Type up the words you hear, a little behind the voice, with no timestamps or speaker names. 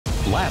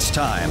Last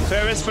time,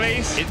 Service,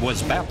 please. it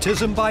was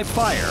baptism by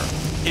fire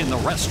in the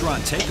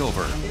restaurant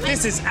takeover.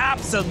 This is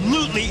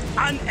absolutely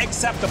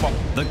unacceptable.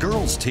 The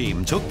girls'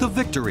 team took the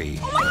victory.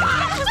 Oh my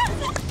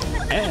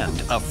God!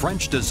 And a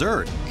French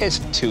dessert. It's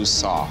too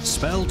soft.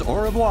 Spelled au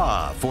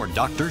revoir for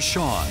Dr.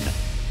 Sean.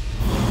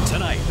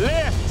 Tonight,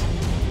 Lift.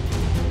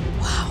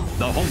 Wow.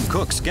 the home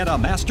cooks get a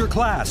master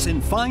class in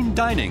fine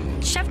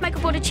dining Chef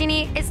Michael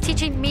Botticini is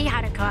teaching me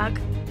how to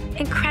cook.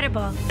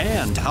 Incredible.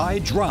 and high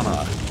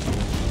drama.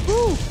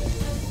 Woo.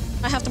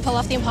 I have to pull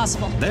off the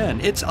impossible.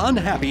 Then it's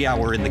unhappy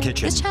hour in the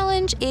kitchen This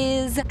challenge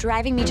is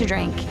driving me to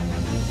drink.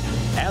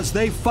 as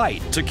they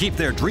fight to keep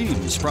their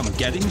dreams from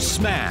getting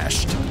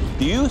smashed.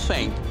 Do you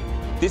think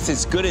this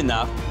is good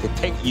enough to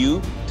take you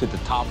to the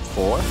top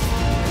 4?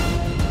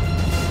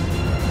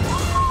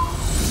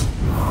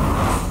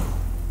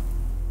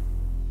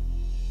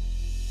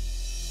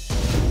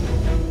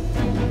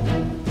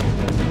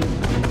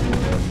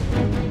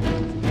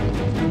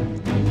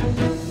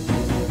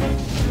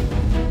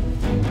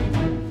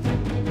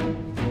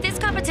 This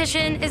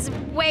competition is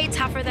way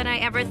tougher than I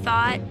ever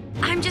thought.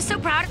 I'm just so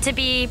proud to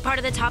be part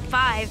of the top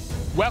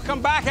 5.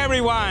 Welcome back,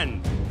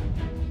 everyone.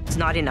 It's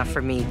not enough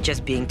for me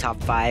just being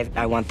top 5.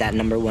 I want that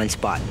 #1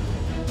 spot.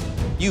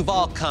 You've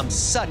all come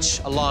such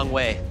a long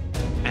way.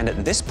 And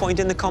at this point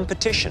in the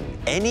competition,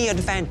 any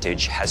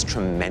advantage has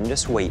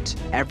tremendous weight.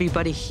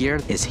 Everybody here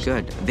is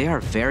good. They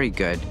are very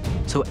good.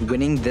 So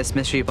winning this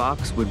mystery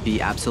box would be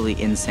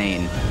absolutely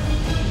insane.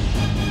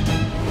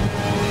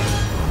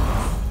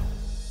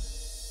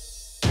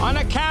 On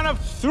a count of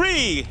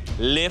 3,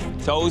 lift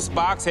those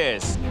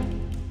boxes.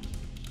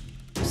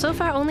 So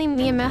far, only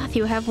me and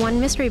Matthew have won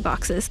mystery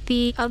boxes.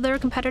 The other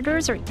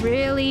competitors are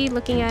really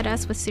looking at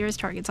us with serious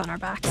targets on our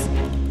backs.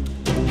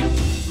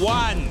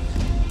 1,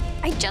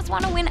 I just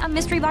want to win a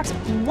mystery box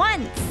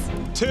once.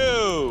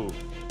 2,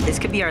 This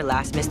could be our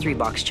last mystery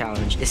box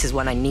challenge. This is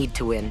one I need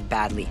to win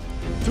badly.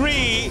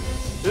 3,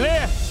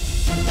 lift.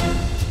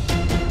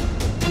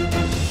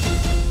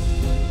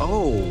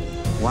 Oh,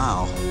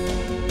 wow.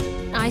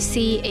 I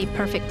see a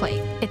perfect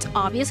plate. It's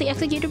obviously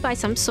executed by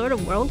some sort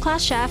of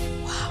world-class chef.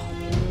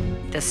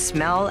 The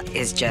smell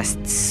is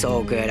just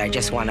so good. I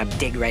just want to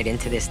dig right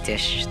into this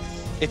dish.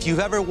 If you've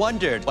ever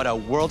wondered what a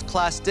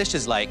world-class dish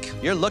is like,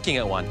 you're looking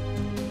at one.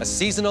 A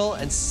seasonal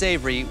and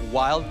savory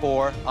wild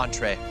boar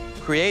entree,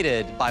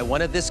 created by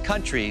one of this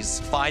country's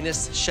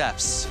finest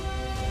chefs,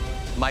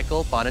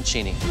 Michael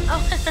Bonacini.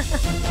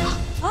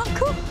 Oh,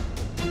 cool.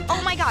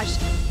 Oh my gosh,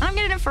 I'm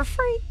getting it for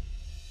free.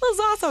 This is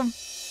awesome.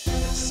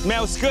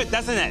 Smells good,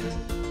 doesn't it?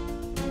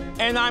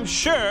 And I'm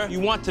sure you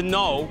want to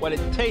know what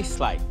it tastes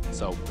like.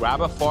 So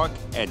grab a fork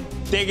and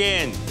dig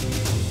in.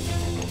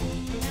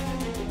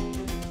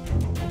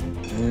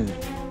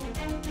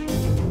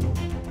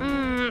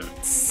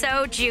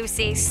 So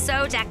juicy,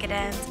 so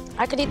decadent.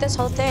 I could eat this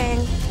whole thing.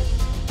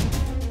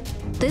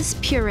 This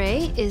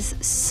puree is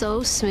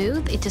so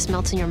smooth, it just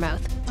melts in your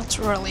mouth. That's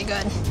really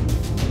good.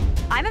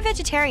 I'm a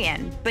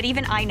vegetarian, but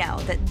even I know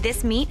that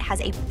this meat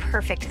has a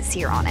perfect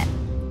sear on it.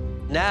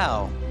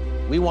 Now,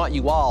 we want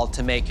you all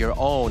to make your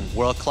own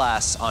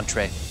world-class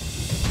entree.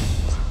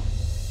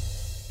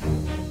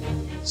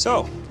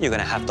 So, you're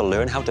gonna have to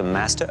learn how to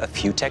master a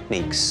few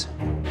techniques.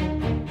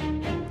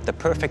 The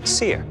perfect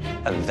sear,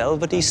 a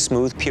velvety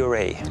smooth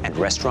puree, and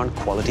restaurant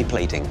quality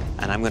plating.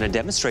 And I'm gonna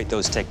demonstrate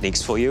those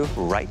techniques for you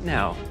right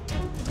now.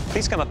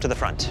 Please come up to the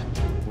front.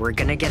 We're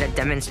gonna get a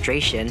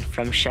demonstration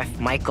from Chef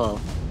Michael.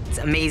 It's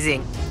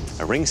amazing.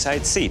 A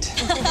ringside seat.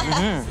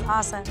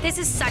 Awesome. This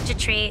is such a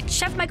treat.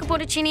 Chef Michael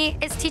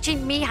Botticini is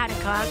teaching me how to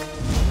cook.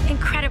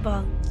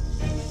 Incredible.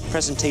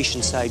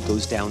 Presentation side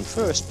goes down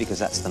first because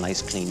that's the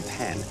nice clean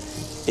pan.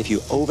 If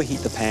you overheat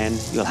the pan,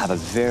 you'll have a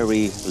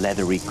very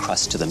leathery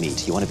crust to the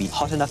meat. You want to be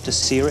hot enough to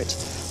sear it,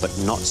 but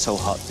not so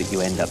hot that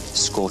you end up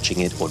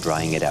scorching it or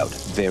drying it out.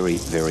 Very,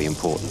 very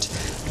important.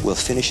 We'll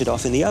finish it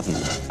off in the oven.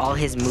 All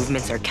his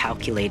movements are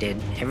calculated.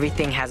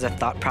 Everything has a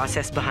thought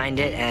process behind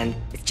it, and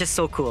it's just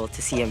so cool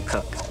to see him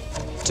cook.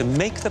 To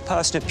make the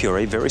parsnip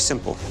puree, very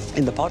simple.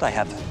 In the pot, I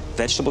have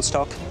vegetable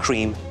stock,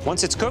 cream.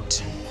 Once it's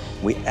cooked,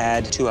 we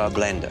add to our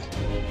blender.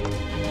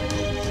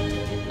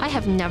 I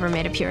have never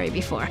made a puree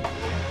before.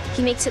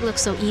 He makes it look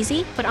so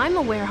easy, but I'm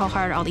aware how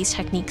hard all these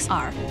techniques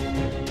are.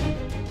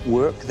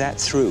 Work that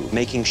through,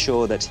 making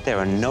sure that there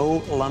are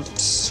no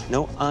lumps,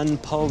 no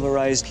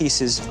unpulverized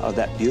pieces of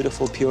that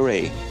beautiful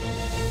puree.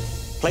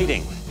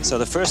 Plating. So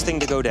the first thing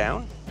to go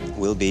down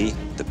will be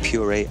the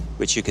puree,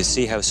 which you can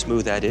see how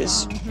smooth that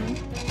is.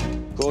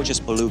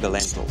 Gorgeous beluga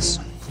lentils.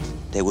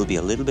 There will be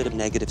a little bit of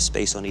negative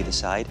space on either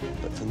side,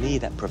 but for me,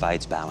 that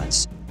provides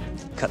balance.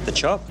 Cut the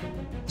chop.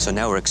 So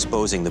now we're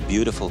exposing the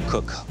beautiful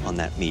cook on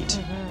that meat.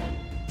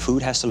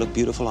 Food has to look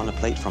beautiful on a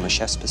plate from a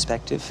chef's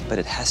perspective, but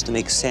it has to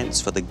make sense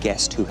for the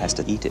guest who has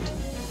to eat it.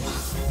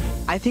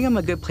 I think I'm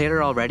a good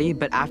plater already,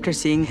 but after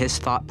seeing his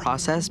thought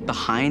process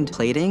behind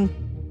plating,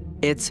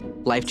 it's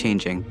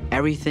life-changing.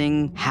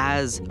 Everything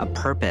has a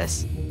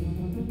purpose.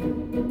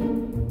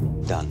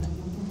 Done.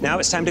 Now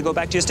it's time to go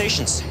back to your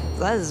stations.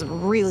 That is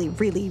really,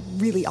 really,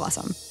 really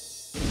awesome.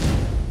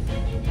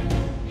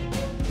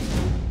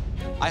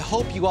 I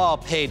hope you all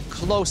paid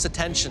close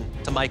attention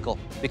to Michael,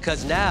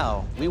 because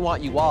now we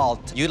want you all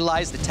to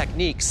utilize the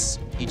techniques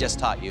he just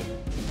taught you.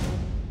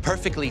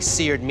 Perfectly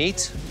seared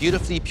meat,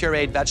 beautifully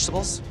pureed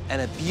vegetables,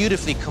 and a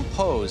beautifully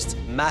composed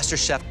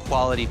MasterChef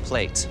quality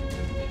plate.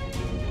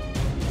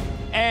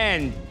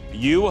 And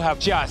you have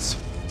just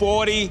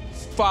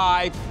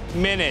 45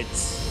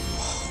 minutes.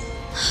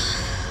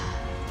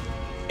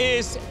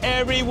 Is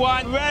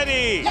everyone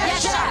ready?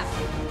 Yes, Chef!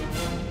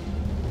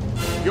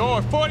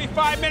 Your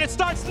 45 minutes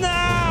starts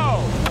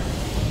now!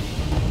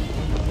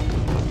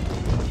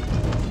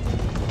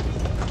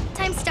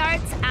 Time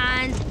starts,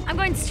 and I'm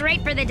going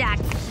straight for the duck.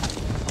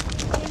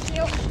 Thank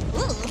you.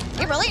 Ooh,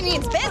 it really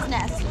needs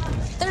business.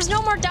 There's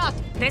no more duck.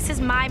 This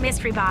is my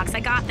mystery box. I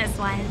got this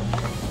one.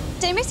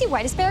 Did anybody see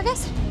white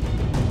asparagus?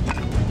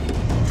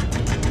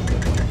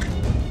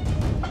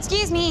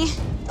 Excuse me.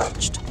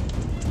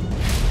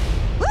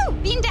 Woo!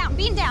 Bean down,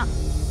 bean down.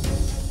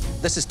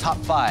 This is top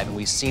 5, and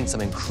we've seen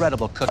some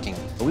incredible cooking.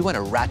 But we want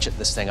to ratchet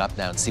this thing up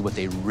now and see what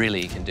they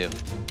really can do.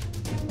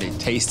 They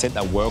tasted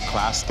a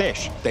world-class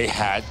dish. They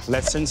had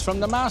lessons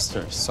from the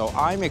masters. So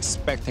I'm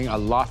expecting a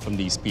lot from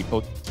these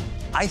people.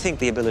 I think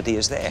the ability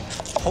is there.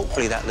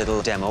 Hopefully that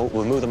little demo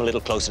will move them a little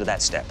closer to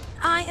that step.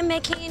 I am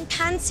making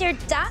pan-seared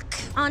duck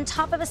on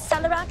top of a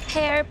celery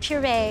pear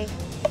puree.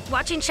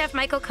 Watching Chef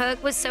Michael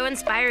cook was so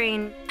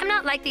inspiring. I'm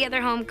not like the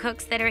other home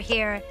cooks that are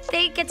here.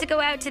 They get to go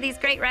out to these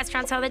great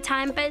restaurants all the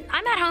time, but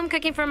I'm at home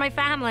cooking for my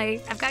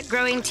family. I've got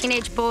growing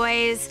teenage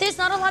boys. There's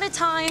not a lot of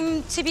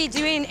time to be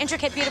doing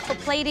intricate, beautiful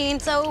plating,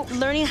 so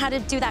learning how to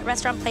do that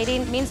restaurant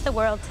plating means the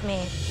world to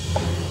me.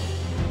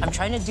 I'm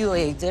trying to do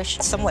a dish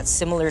somewhat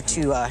similar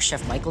to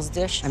Chef Michael's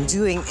dish. I'm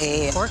doing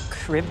a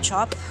pork rib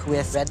chop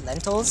with red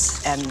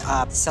lentils and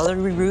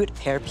celery root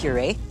pear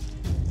puree.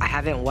 I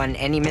haven't won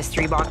any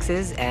mystery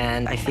boxes,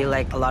 and I feel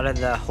like a lot of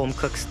the home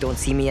cooks don't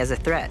see me as a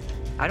threat.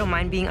 I don't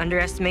mind being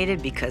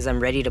underestimated because I'm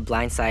ready to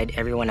blindside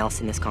everyone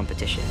else in this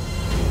competition.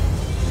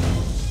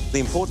 The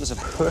importance of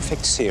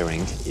perfect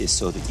searing is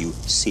so that you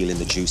seal in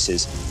the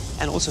juices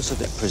and also so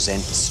that it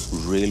presents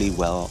really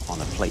well on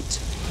a plate.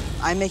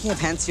 I'm making a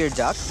pan-seared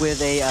duck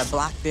with a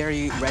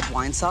blackberry red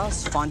wine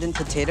sauce, fondant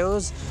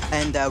potatoes,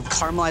 and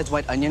caramelized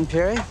white onion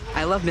puree.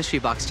 I love mystery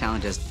box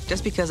challenges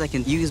just because I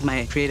can use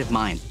my creative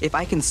mind. If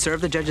I can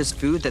serve the judges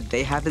food that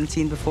they haven't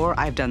seen before,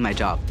 I've done my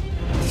job.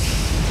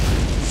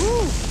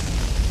 Woo.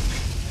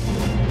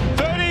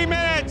 30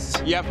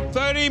 minutes! You have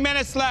 30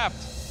 minutes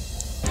left.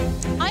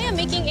 I am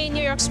making a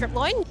New York strip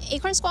loin,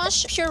 acorn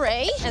squash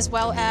puree, as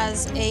well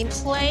as a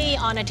play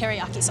on a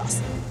teriyaki sauce.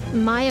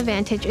 My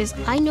advantage is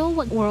I know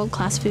what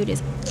world-class food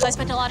is. I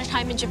spent a lot of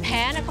time in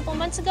Japan a couple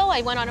months ago.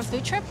 I went on a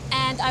food trip,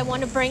 and I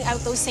want to bring out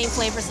those same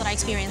flavors that I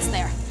experienced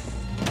there.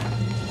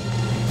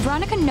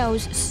 Veronica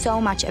knows so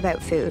much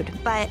about food,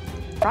 but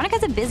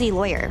Veronica's a busy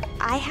lawyer.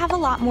 I have a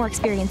lot more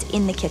experience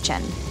in the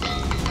kitchen.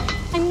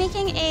 I'm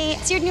making a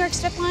seared New York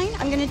strip loin.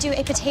 I'm gonna do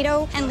a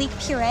potato and leek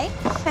puree,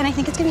 and I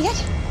think it's gonna be good.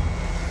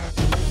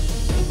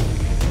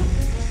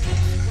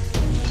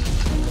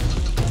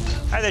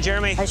 Hi there,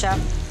 Jeremy. Hi, Chef.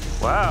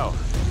 Wow,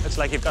 looks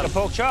like you've got a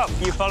pork chop.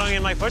 Are you following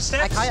in my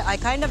footsteps? I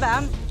kind of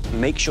am.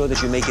 Make sure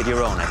that you make it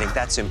your own. I think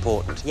that's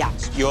important. Yeah.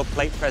 Your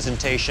plate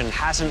presentation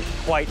hasn't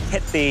quite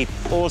hit the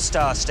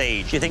all-star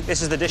stage. Do you think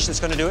this is the dish that's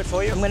going to do it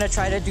for you? I'm going to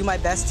try to do my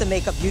best to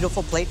make a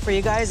beautiful plate for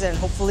you guys, and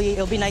hopefully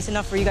it'll be nice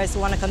enough for you guys to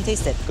want to come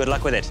taste it. Good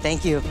luck with it.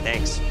 Thank you.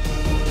 Thanks.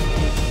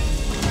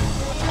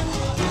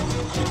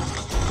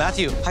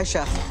 Matthew. Hi,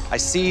 Chef. I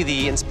see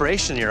the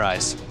inspiration in your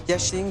eyes.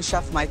 Yes, seeing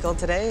Chef Michael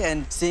today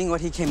and seeing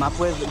what he came up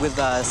with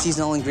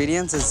seasonal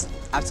ingredients is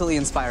absolutely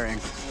inspiring.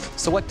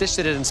 So what dish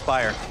did it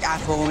inspire?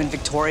 At home in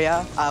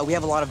Victoria, we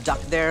have a lot of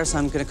duck there, so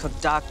I'm gonna cook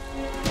duck.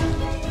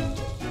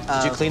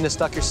 Did you clean this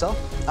duck yourself?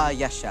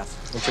 Yes,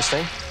 Chef.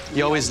 Interesting.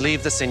 You always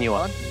leave the sinew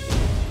on?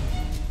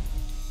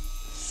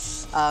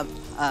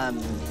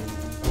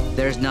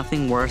 There's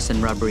nothing worse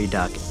than rubbery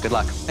duck. Good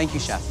luck. Thank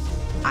you, Chef.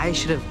 I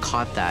should have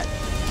caught that.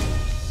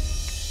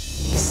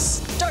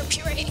 Start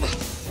pureeing.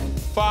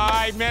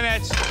 5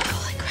 minutes.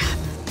 Holy crap.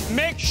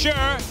 Make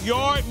sure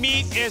your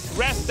meat is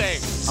resting.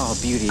 Oh,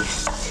 beauty.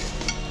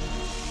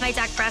 My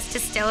duck breast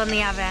is still in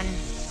the oven.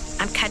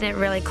 I'm cutting it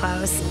really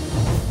close.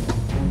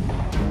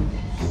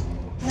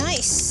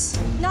 Nice.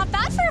 Not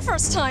bad for a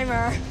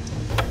first-timer.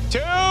 2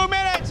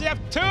 minutes. You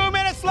have 2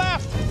 minutes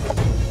left.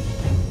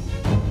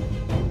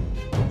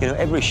 You know,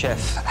 every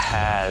chef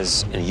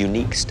has a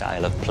unique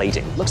style of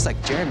plating. Looks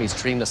like Jeremy's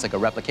treating this like a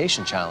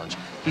replication challenge.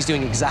 He's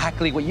doing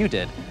exactly what you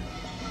did.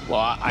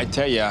 Well, I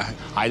tell you,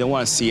 I don't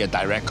want to see a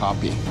direct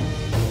copy.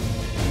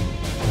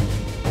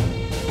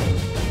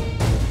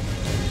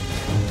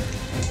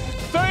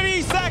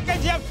 30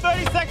 seconds! You have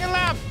 30 seconds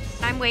left!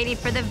 I'm waiting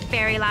for the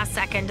very last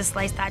second to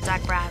slice that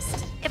duck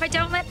breast. If I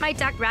don't let my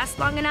duck rest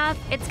long enough,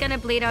 it's gonna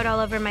bleed out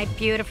all over my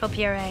beautiful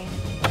puree.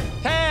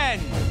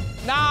 10,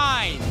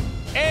 9,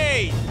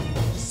 8,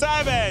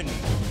 7,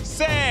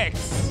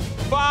 6,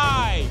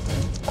 5,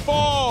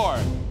 4,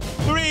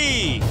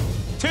 3,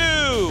 2,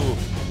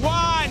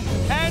 1,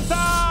 hands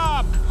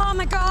up! Oh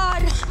my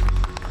God.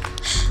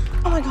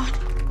 Oh my God.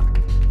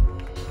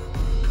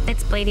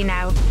 it's bleeding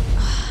out.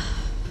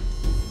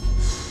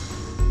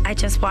 I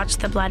just watched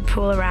the blood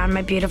pool around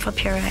my beautiful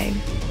puree.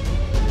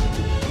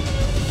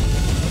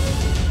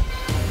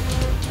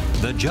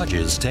 The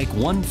judges take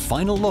one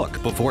final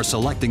look before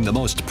selecting the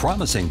most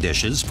promising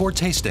dishes for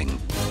tasting.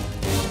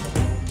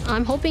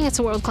 I'm hoping it's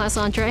a world-class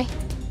entree.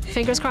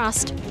 Fingers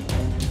crossed.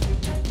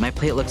 My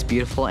plate looks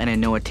beautiful and I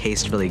know it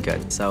tastes really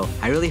good, so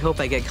I really hope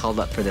I get called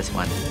up for this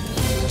one.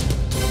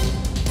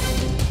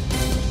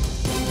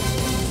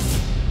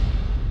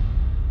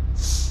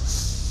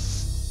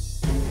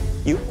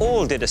 You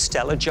all did a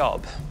stellar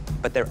job,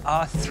 but there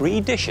are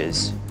 3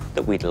 dishes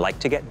that we'd like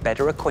to get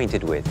better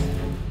acquainted with.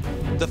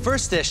 The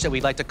first dish that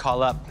we'd like to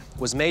call up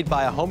was made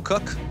by a home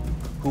cook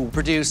who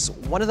produced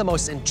one of the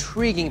most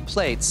intriguing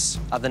plates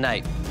of the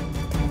night.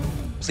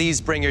 Please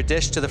bring your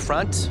dish to the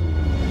front.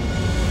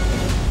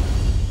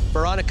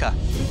 Veronica.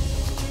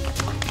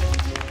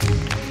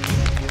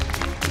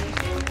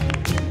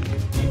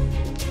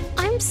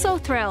 I'm so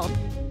thrilled.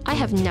 I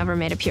have never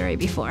made a puree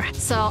before,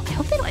 so I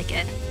hope they like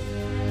it.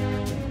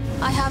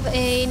 I have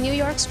a New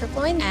York strip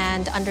loin,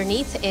 and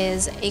underneath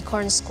is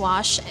acorn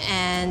squash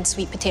and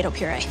sweet potato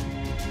puree.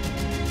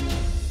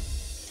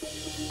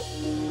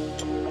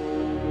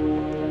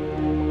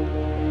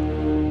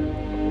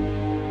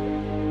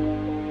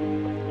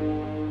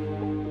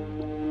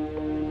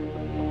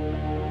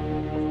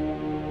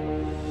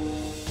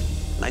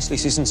 Nicely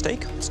seasoned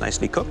steak, it's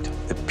nicely cooked.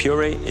 The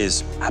puree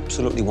is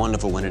absolutely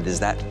wonderful when it is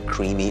that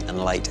creamy and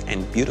light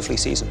and beautifully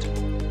seasoned.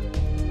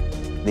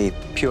 The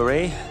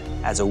puree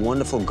adds a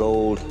wonderful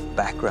gold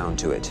background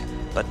to it,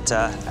 but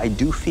I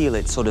do feel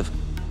it's sort of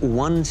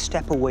one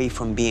step away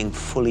from being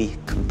fully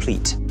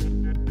complete.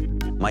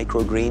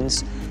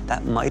 Microgreens,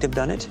 that might have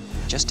done it,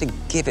 just to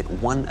give it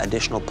one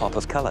additional pop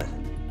of color.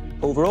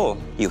 Overall,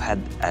 you had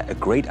a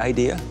great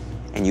idea,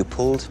 and you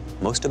pulled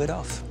most of it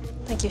off.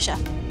 Thank you, Chef.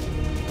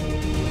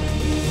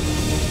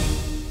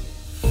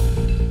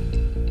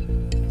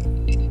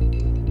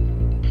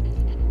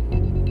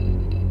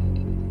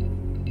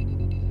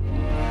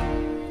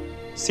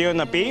 Searing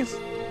the beef,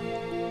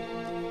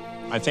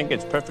 I think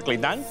it's perfectly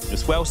done.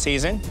 It's well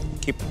seasoned.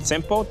 Keep it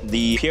simple.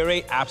 The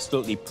puree,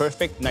 absolutely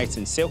perfect, nice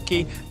and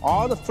silky.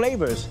 All the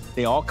flavors,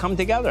 they all come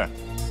together.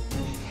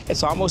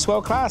 It's almost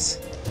world class.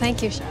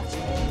 Thank you, Chef.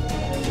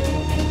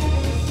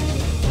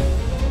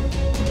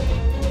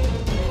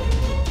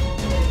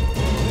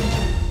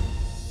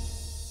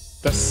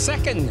 The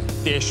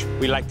second dish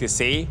we like to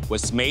see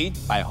was made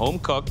by a home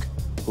cook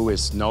who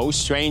is no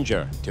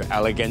stranger to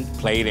elegant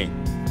plating.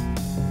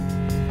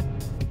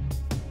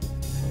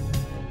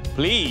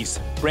 Please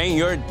bring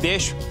your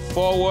dish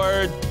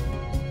forward.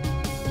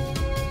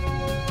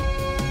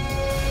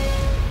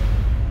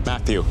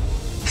 Matthew.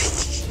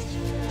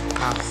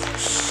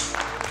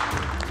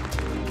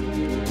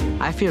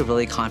 I feel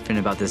really confident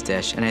about this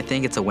dish, and I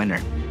think it's a winner.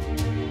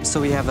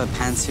 So we have a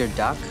pan-seared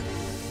duck,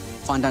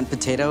 fondant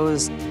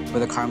potatoes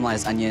with a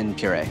caramelized onion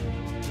puree.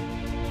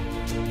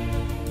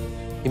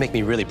 You make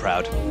me really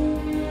proud.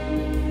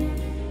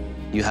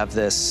 You have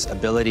this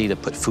ability to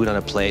put food on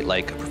a plate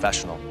like a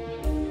professional.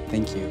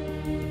 Thank you.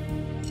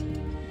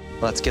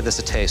 Let's give this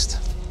a taste.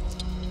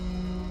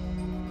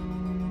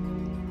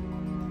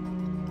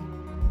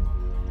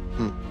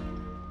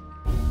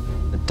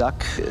 The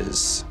duck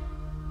is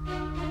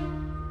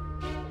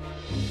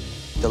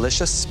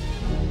delicious,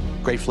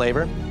 great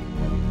flavor.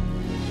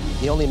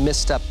 The only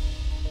misstep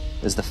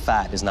is the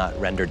fat is not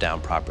rendered down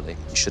properly.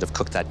 You should have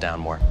cooked that down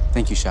more.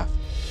 Thank you, Chef.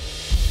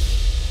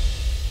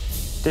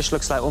 Dish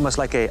looks like almost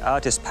like an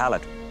artist's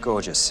palette.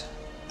 Gorgeous.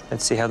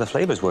 Let's see how the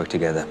flavors work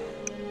together.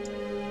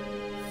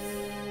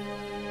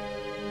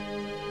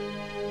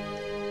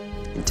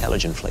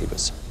 Intelligent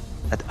flavors.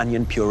 That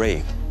onion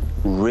puree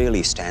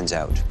really stands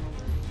out.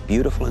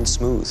 Beautiful and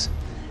smooth,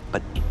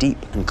 but deep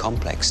and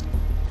complex.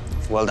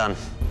 Well done.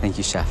 Thank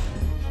you, Chef.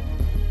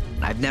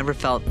 I've never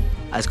felt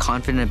as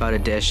confident about a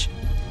dish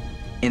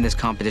in this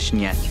competition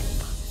yet.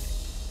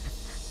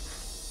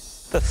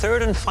 The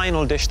third and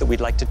final dish that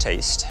we'd like to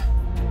taste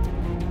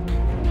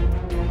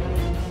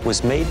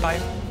was made by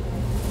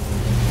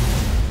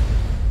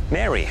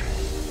Mary.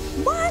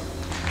 What?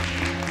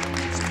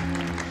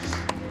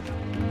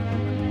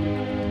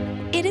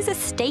 It is a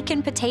steak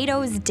and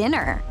potatoes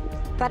dinner,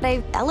 but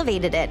I've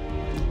elevated it.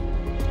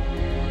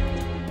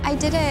 I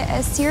did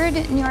a seared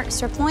New York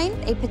strip loin,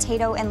 a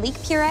potato and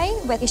leek puree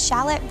with a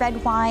shallot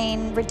red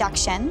wine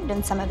reduction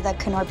and some of the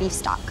Knorr beef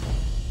stock.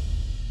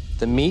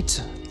 The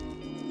meat,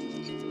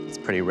 it's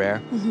pretty rare.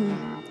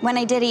 When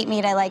I did eat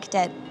meat, I liked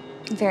it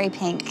very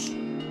pink.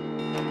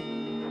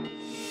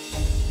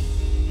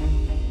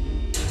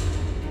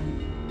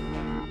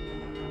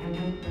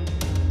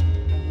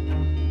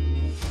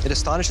 It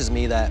astonishes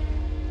me that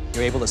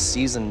you're able to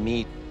season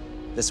meat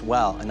this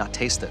well and not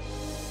taste it.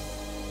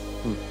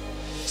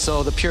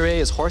 So the puree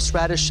is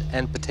horseradish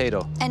and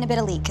potato. And a bit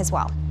of leek as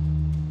well.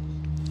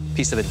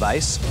 Piece of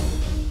advice,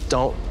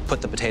 don't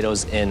put the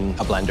potatoes in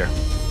a blender,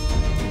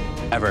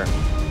 ever.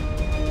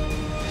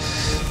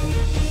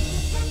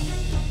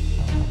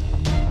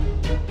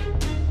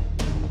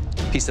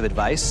 Piece of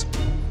advice,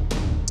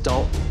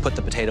 Don't put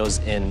the potatoes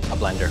in a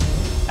blender,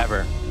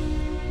 ever.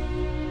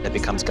 It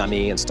becomes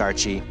gummy and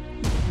starchy.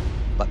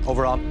 But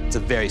overall, it's a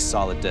very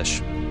solid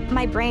dish.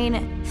 My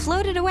brain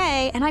floated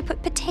away, and I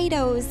put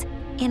potatoes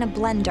in a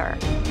blender.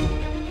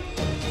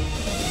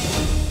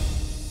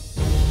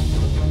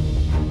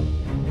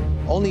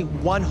 Only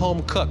one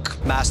home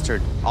cook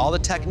mastered all the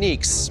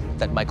techniques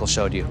that Michael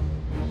showed you.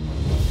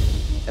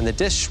 And the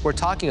dish we're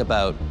talking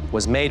about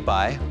was made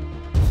by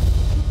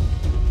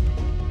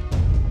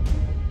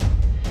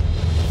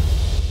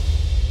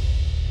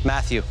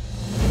Matthew.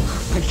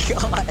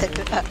 Oh my God.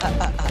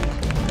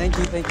 Thank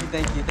you, thank you,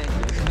 thank you,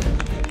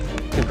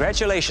 thank you.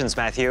 Congratulations,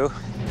 Matthew.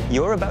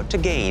 You're about to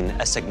gain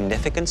a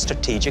significant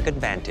strategic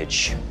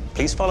advantage.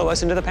 Please follow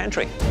us into the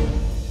pantry.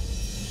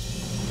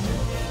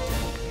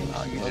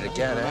 Oh, you did it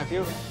again, eh?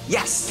 Matthew?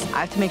 Yes! I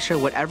have to make sure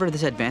whatever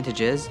this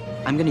advantage is,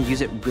 I'm gonna use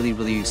it really,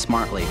 really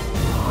smartly.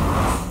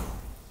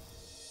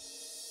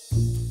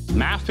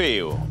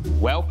 Matthew,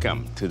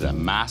 welcome to the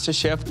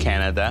MasterChef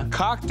Canada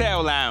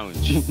Cocktail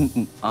Lounge.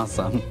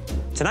 Awesome.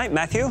 Tonight,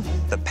 Matthew,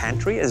 the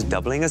pantry is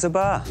doubling as a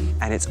bar,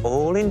 and it's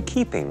all in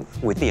keeping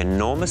with the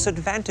enormous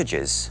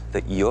advantages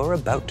that you're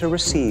about to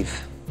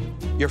receive.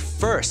 Your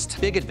first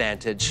big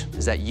advantage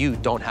is that you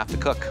don't have to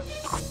cook.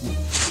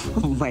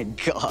 Oh my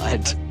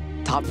God.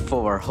 Top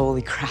 4,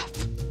 holy crap.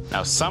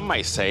 Now, some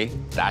might say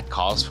that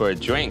calls for a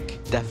drink.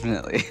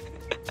 Definitely.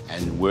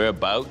 And we're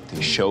about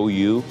to show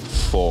you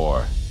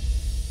 4.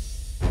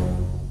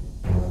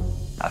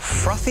 A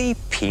frothy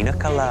pina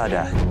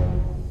colada.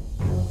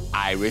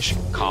 Irish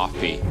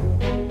coffee.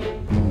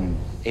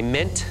 A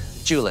mint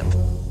julep.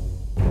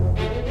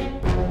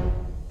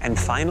 And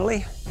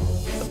finally,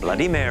 the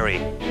Bloody Mary.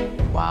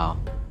 Wow.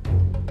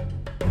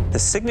 The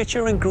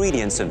signature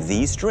ingredients of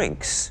these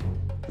drinks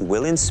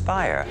will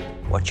inspire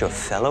what your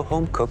fellow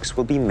home cooks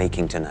will be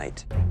making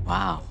tonight.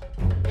 Wow.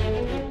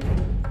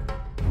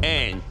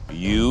 And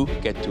you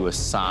get to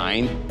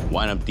assign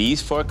one of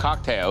these 4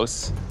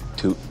 cocktails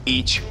to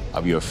each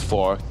of your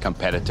 4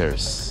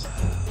 competitors.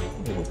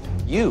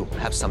 You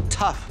have some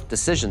tough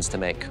decisions to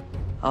make.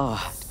 Oh,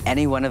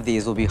 any one of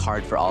these will be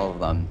hard for all of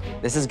them.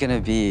 This is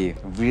gonna be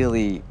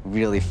really,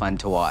 really fun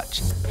to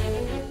watch.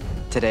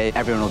 Today,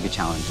 everyone will be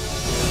challenged.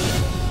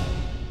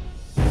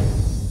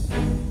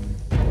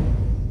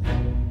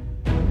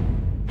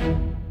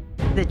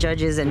 The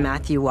judges and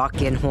Matthew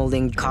walk in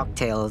holding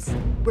cocktails.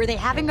 Were they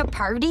having a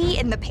party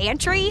in the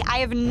pantry? I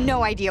have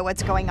no idea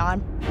what's going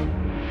on.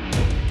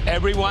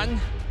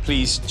 Everyone,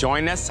 please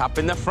join us up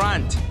in the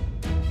front.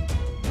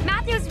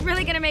 Matthew's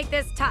really gonna make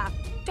this tough.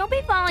 Don't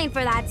be falling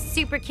for that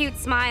super cute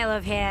smile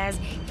of his.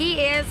 He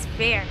is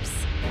fierce.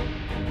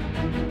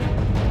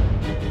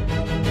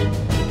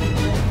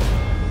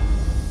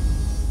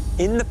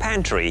 In the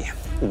pantry,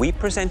 we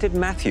presented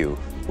Matthew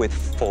with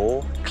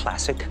 4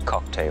 classic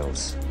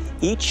cocktails,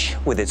 each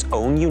with its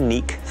own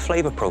unique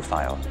flavor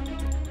profile.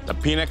 The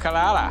pina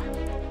colada.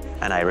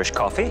 An Irish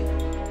coffee,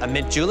 A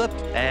mint julep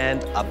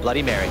and a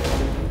Bloody Mary.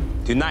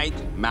 Tonight,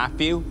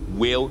 Matthew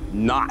will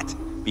not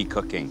be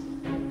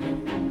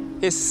cooking.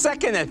 His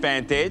second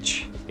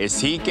advantage is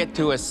he gets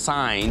to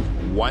assign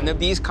one of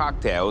these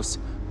cocktails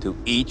to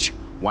each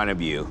one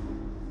of you.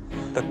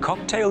 The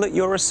cocktail that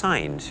you're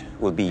assigned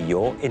will be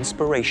your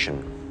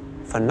inspiration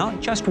for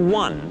not just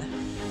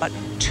 1, but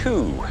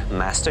 2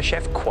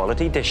 MasterChef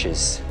quality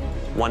dishes.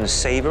 1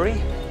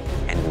 savory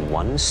and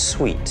 1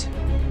 sweet.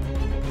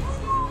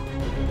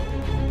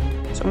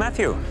 So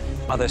Matthew,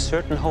 are there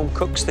certain home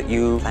cooks that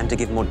you plan to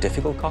give more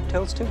difficult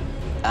cocktails to?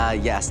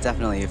 Yes,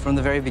 definitely. From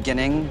the very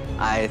beginning,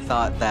 I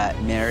thought that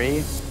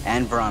Mary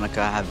and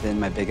Veronica have been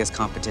my biggest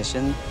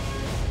competition.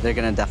 They're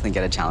gonna definitely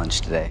get a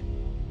challenge today.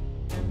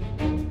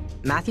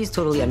 Matthew's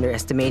totally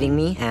underestimating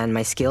me, and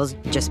my skills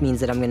just means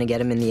that I'm gonna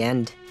get him in the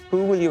end.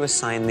 Who will you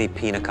assign the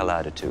pina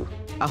colada to?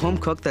 A home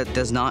cook that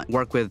does not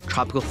work with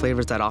tropical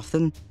flavors that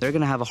often, they're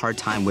gonna have a hard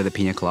time with a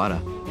pina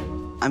colada.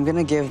 I'm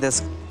gonna give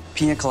this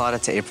pina colada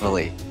to April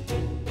Lee.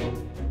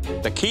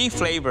 The key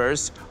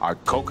flavors are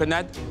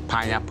coconut,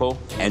 pineapple,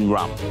 and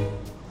rum.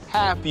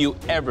 Have you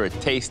ever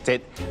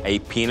tasted a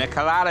pina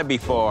colada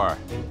before?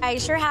 I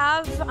sure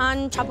have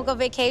on tropical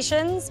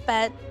vacations,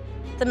 but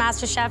the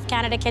MasterChef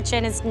Canada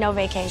kitchen is no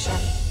vacation.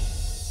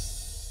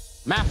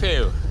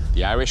 Matthew,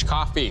 the Irish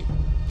coffee.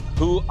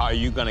 Who are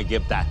you gonna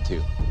give that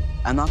to?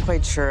 I'm not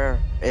quite sure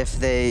if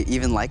they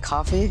even like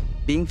coffee.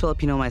 Being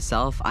Filipino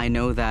myself, I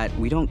know that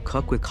we don't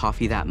cook with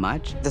coffee that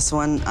much. This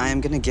one, I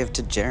am gonna give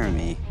to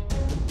Jeremy.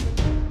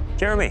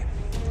 Jeremy,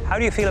 how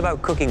do you feel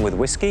about cooking with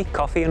whiskey,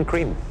 coffee, and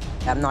cream?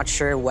 I'm not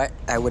sure what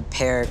I would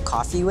pair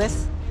coffee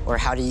with or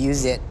how to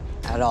use it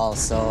at all,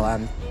 so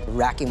I'm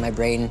racking my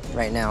brain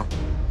right now.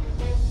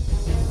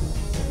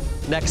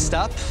 Next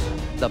up,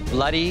 the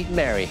Bloody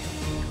Mary.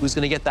 Who's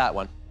gonna get that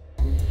one?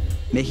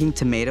 Making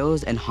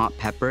tomatoes and hot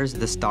peppers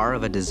the star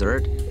of a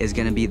dessert is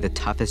gonna be the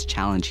toughest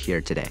challenge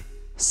here today.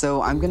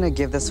 So I'm gonna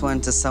give this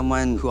one to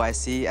someone who I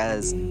see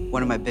as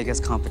one of my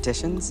biggest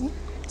competitions.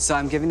 So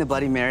I'm giving the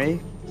Bloody Mary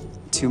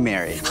to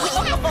Mary.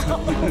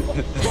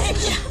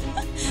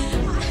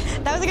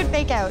 That was a good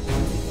fake out.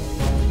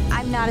 I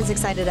I'm not as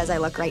excited as I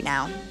look right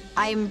now.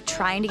 I'm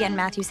trying to get in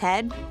Matthew's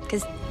head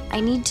because I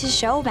need to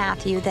show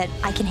Matthew that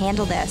I can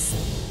handle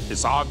this.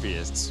 It's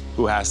obvious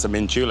who has the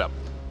mint julep.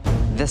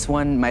 This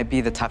one might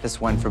be the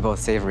toughest one for both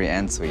savory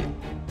and sweet.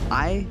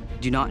 I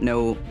do not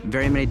know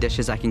very many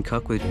dishes I can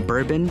cook with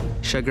bourbon,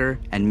 sugar,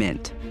 and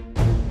mint.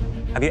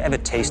 Have you ever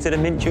tasted a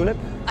mint julep?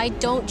 I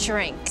don't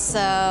drink,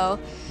 so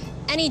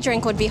any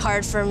drink would be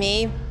hard for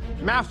me.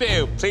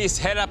 Matthew, please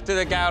head up to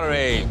the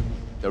gallery.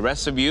 The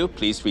rest of you,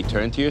 please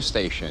return to your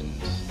stations.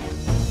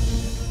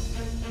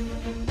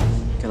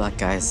 Good luck,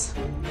 guys.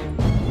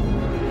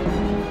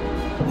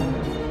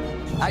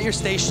 At your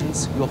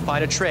stations, you will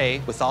find a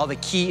tray with all the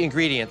key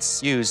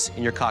ingredients used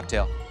in your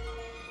cocktail.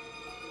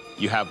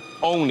 You have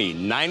only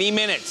 90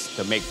 minutes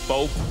to make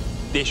both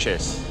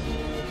dishes.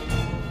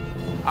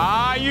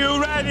 Are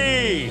you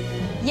ready?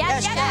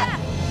 Yes,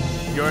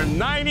 Chef. Your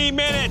 90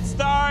 minutes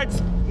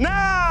starts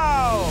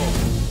now!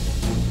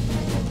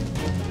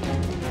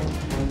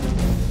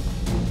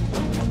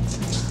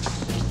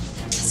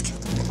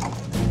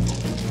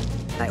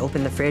 I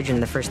open the fridge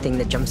and the first thing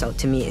that jumps out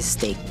to me is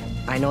steak.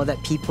 I know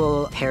that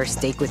people pair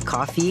steak with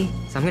coffee,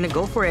 so I'm gonna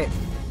go for it.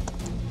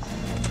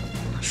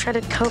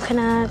 Shredded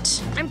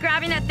coconut. I'm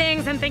grabbing at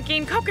things and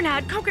thinking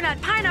coconut, coconut,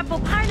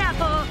 pineapple,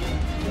 pineapple.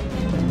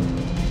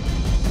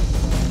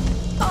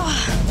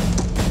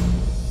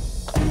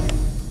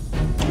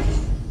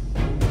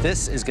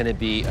 This is going to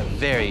be a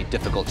very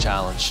difficult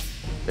challenge.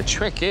 The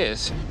trick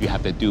is you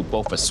have to do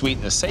both a sweet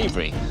and a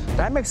savory.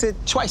 That makes it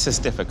twice as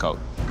difficult.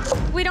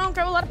 We don't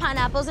grow a lot of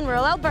pineapples in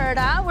rural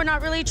Alberta. We're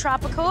not really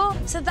tropical.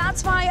 So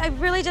that's why I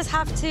really just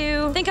have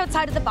to think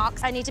outside of the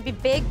box. I need to be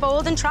big,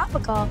 bold, and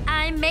tropical.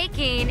 I'm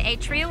making a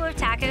trio of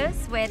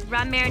tacos with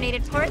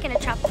rum-marinated pork and a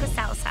tropical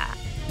salsa.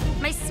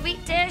 My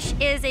sweet dish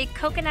is a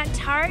coconut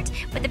tart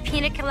with a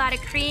pina colada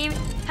cream.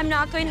 I'm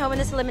not going home in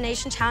this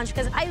elimination challenge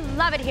because I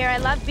love it here. I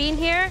love being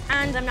here,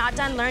 and I'm not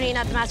done learning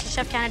at the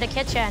MasterChef Canada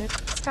kitchen.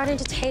 It's starting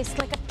to taste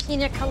like a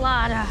pina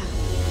colada.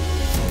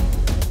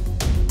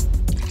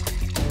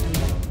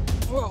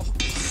 Whoa.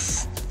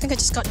 I think I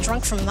just got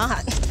drunk from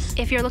that.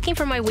 If you're looking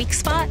for my weak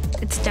spot,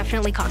 it's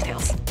definitely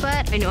cocktails.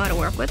 But I know how to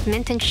work with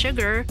mint and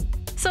sugar.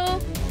 So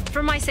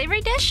for my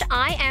savory dish,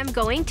 I am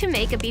going to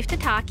make a beef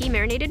tataki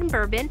marinated in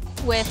bourbon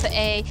With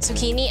a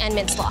zucchini and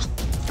mint slaw.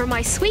 For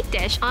my sweet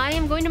dish, I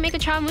am going to make a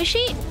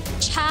chawamushi.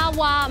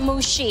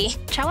 Chawamushi.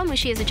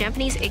 Chawamushi is a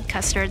Japanese egg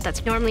custard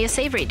that's normally a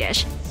savory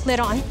dish. Lid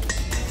on.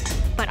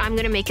 But I'm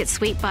going to make it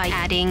sweet by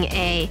adding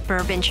a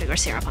bourbon sugar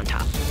syrup on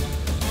top.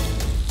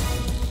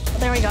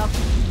 There we go.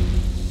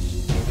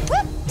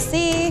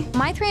 See,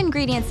 my 3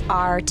 ingredients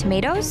are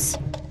tomatoes,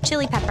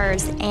 chili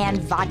peppers,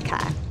 and vodka.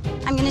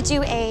 I'm gonna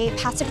do a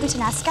pasta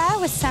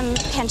puttanesca with some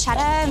pancetta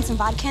and some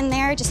vodka in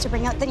there just to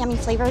bring out the yummy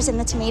flavors in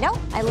the tomato.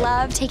 I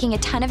love taking a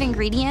ton of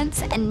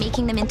ingredients and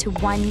making them into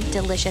one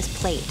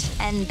delicious plate.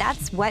 And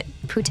that's what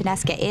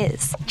puttanesca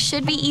is.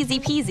 Should be easy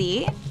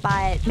peasy,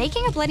 but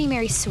making a Bloody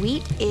Mary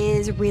sweet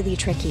is really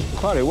tricky.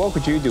 Claudia, what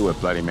would you do with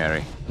Bloody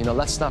Mary? You know,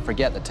 let's not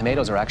forget that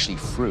tomatoes are actually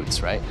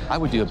fruits, right? I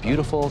would do a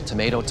beautiful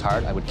tomato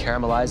tart. I would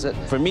caramelize it.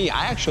 For me,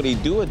 I actually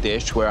do a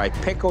dish where I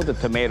pickle the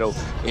tomato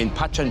in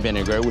pachan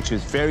vinegar, which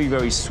is very,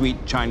 very sweet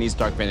Chinese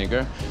dark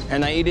vinegar,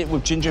 and I eat it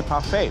with ginger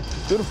parfait.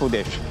 Beautiful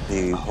dish.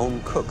 The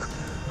home cook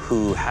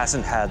who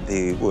hasn't had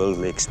the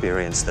worldly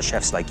experience the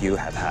chefs like you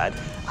have had,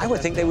 I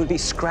would think they would be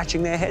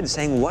scratching their heads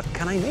saying, what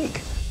can I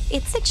make?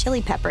 It's the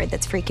chili pepper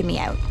that's freaking me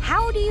out.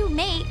 How do you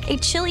make a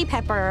chili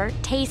pepper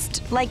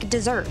taste like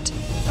dessert?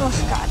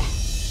 Oh, God.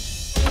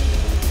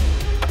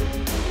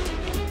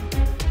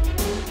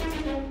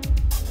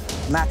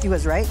 Matthew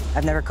was right.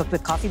 I've never cooked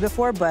with coffee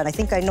before, but I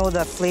think I know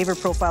the flavor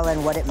profile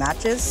and what it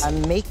matches.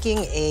 I'm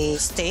making a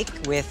steak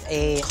with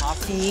a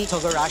coffee,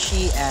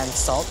 togarashi, and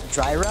salt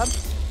dry rub.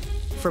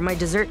 For my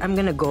dessert, I'm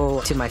gonna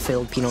go to my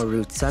Filipino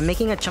roots. So I'm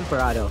making a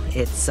champorado.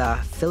 It's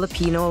a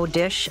Filipino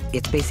dish.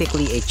 It's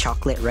basically a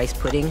chocolate rice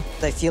pudding.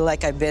 I feel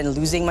like I've been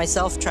losing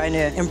myself trying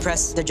to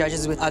impress the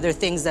judges with other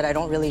things that I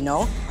don't really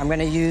know. I'm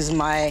gonna use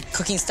my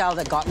cooking style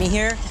that got me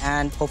here,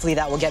 and hopefully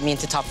that will get me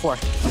into top 4.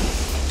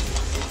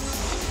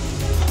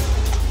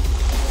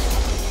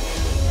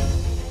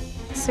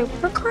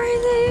 Super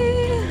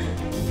crazy.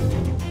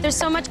 There's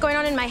so much going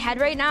on in my head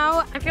right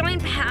now. I'm feeling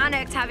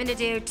panicked having to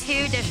do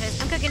 2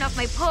 dishes. I'm cooking off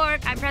my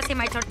pork, I'm pressing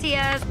my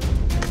tortillas.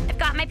 I've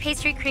got my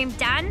pastry cream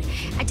done.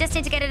 I just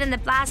need to get it in the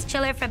blast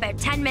chiller for about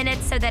 10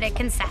 minutes so that it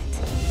can set.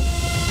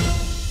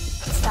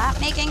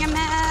 Stop making a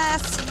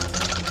mess.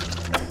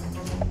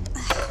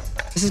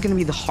 This is gonna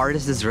be the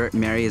hardest dessert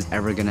Mary is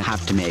ever gonna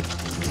have to make.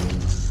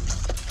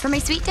 For my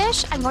sweet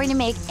dish, I'm going to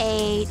make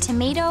a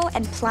tomato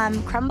and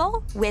plum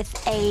crumble with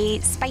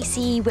a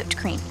spicy whipped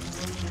cream.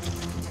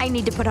 I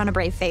need to put on a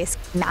brave face.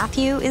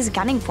 Matthew is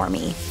gunning for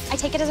me. I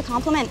take it as a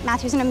compliment.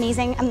 Matthew's an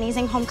amazing,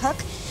 amazing home cook,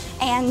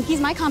 and he's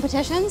my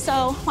competition,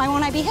 so why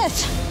won't I be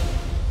his?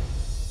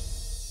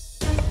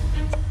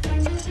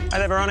 Hi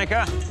there,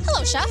 Veronica.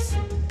 Hello, Chef.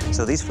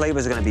 So these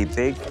flavors are going to be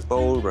big,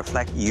 bold,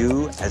 reflect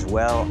you, as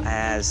well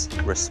as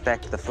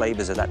respect the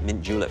flavors of that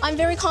mint julep. I'm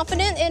very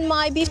confident in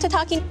my beef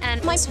tataki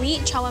and my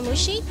sweet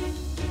chawamushi.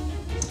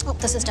 Oh,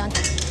 this is done.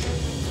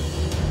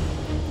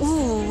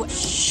 Ooh,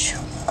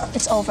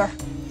 it's over.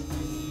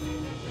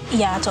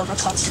 Yeah, it's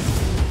overcooked.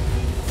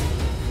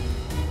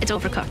 It's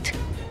overcooked.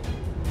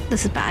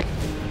 This is bad.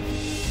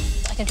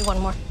 I can do one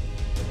more.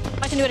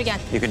 I can do it again.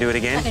 You can do it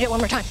again? I can do it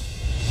one more time.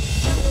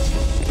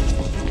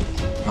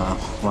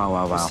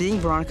 Wow. Seeing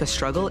Veronica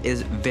struggle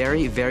is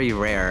very, very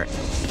rare.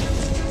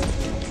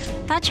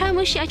 That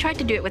chamushi, I tried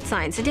to do it with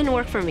science. It didn't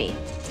work for me.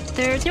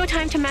 There's no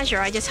time to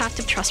measure. I just have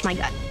to trust my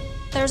gut.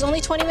 There's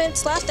only 20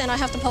 minutes left, and I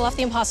have to pull off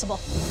the impossible.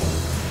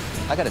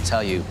 I gotta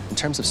tell you, in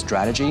terms of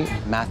strategy,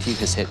 Matthew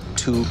has hit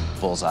 2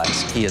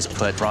 bullseyes. He has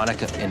put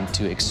Veronica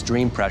into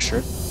extreme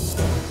pressure,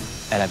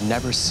 and I've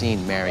never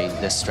seen Mary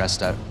this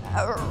stressed out.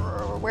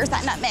 Where's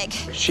that nutmeg?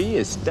 She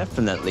is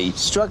definitely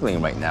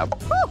struggling right now.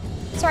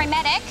 Whew. Sorry,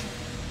 medic.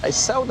 I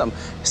seldom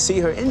see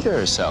her injure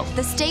herself.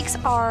 The stakes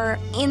are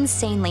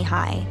insanely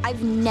high.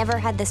 I've never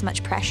had this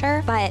much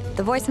pressure, but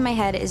the voice in my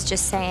head is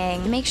just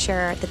saying, make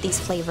sure that these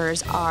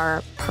flavors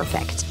are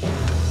perfect.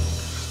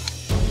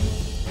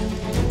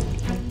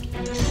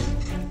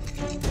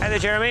 Hi there,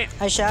 Jeremy.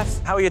 Hi,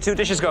 Chef. How are your 2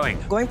 dishes going?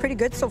 Going pretty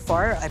good so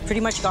far. I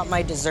pretty much got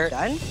my dessert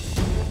done.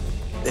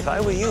 If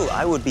I were you,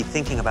 I would be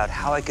thinking about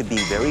how I could be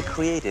very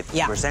creative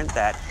to present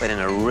that, but in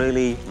a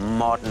really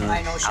modern,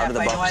 I know, Chef.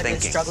 out-of-the-box I've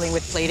thinking. been struggling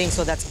with plating,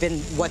 so that's been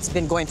what's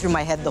been going through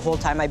my head the whole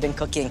time I've been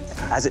cooking.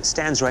 As it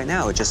stands right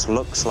now, it just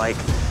looks like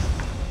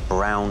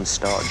brown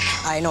starch.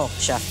 I know,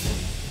 Chef.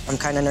 I'm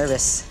kind of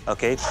nervous.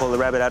 Okay, pull the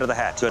rabbit out of the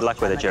hat. Good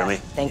luck with it, Jeremy.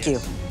 Thank you.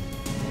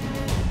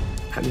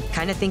 I'm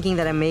kind of thinking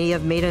that I may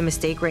have made a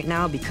mistake right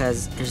now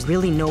because there's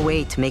really no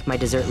way to make my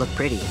dessert look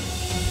pretty.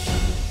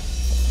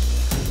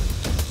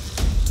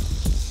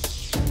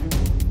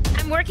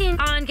 Working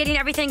on getting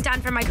everything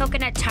done for my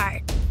coconut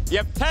tart. You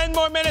have 10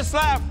 more minutes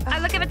left. I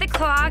look up at the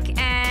clock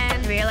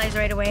and realize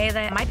right away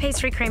that my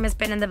pastry cream has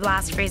been in the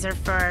blast freezer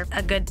for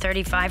a good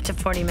 35 to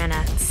 40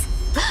 minutes.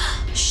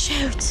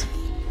 Shoot.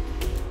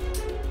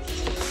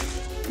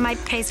 My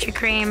pastry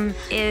cream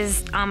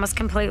is almost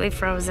completely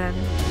frozen.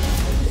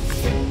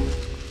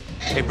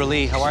 April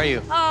Lee, how are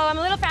you? Oh, I'm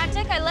a little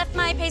frantic. I left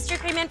my pastry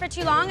cream in for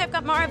too long. I've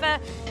got more of a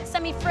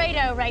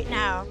semi-Fredo right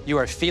now. You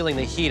are feeling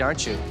the heat,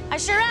 aren't you? I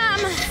sure am.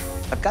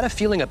 I've got a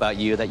feeling about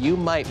you that you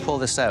might pull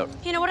this out.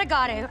 You know what, I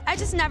got to. I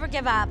just never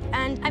give up.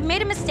 And I've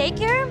made a mistake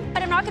here,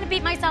 but I'm not gonna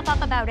beat myself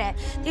up about it.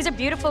 These are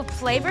beautiful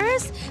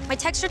flavors. My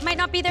texture might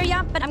not be there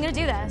yet, but I'm gonna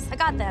do this. I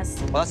got this.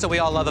 Well, that's what we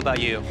all love about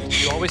you.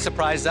 You always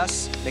surprise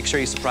us. Make sure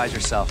you surprise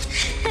yourself.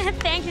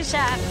 Thank you,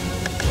 Chef.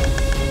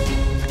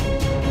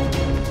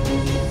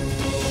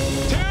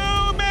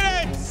 2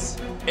 minutes!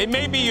 It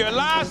may be your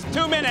last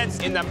 2 minutes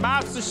in the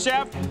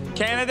MasterChef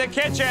Canada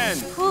kitchen.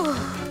 Whew.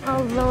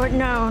 Oh, Lord,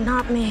 no,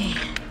 not me.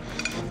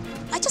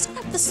 I just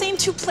grabbed the same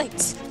 2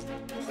 plates.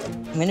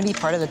 I'm gonna be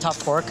part of the top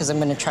 4 because I'm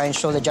gonna try and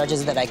show the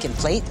judges that I can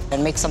plate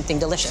and make something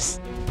delicious.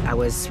 I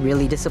was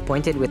really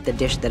disappointed with the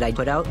dish that I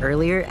put out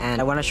earlier,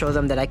 and I wanna show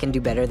them that I can do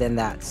better than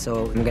that.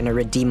 So I'm gonna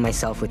redeem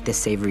myself with this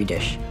savory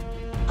dish.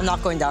 I'm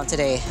not going down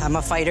today. I'm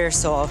a fighter,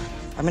 so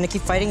I'm gonna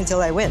keep fighting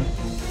until I win.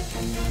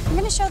 I'm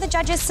gonna show the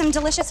judges some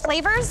delicious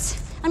flavors.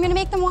 I'm gonna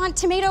make them want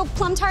tomato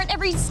plum tart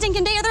every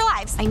stinking day of their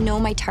lives. I know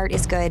my tart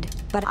is good,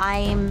 but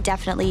I'm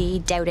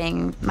definitely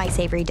doubting my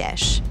savory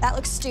dish. That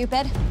looks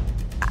stupid.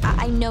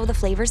 I know the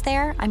flavor's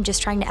there. I'm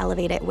just trying to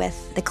elevate it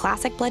with the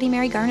classic Bloody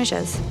Mary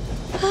garnishes.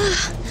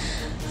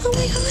 Oh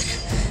my God,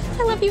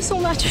 I love you so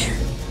much.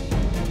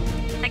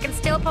 I can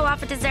still pull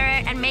off a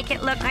dessert and make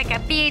it look like a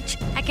beach.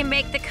 I can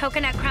make the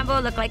coconut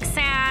crumble look like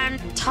sand.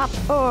 Top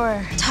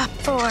 4. Top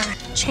 4.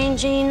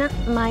 Changing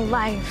my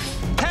life.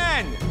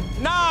 10,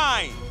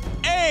 9,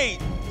 8,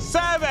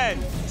 7,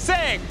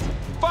 6,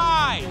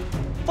 5,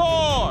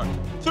 4,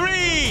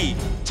 3,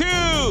 2,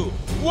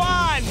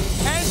 1.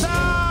 Hands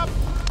up!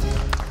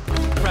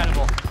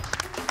 Incredible.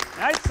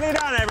 Nicely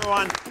done,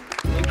 everyone.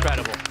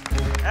 Incredible.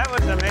 That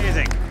was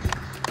amazing.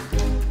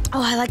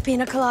 Oh, I like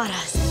pina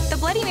coladas. The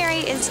Bloody Mary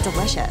is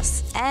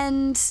delicious,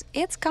 and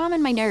it's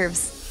calming my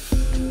nerves.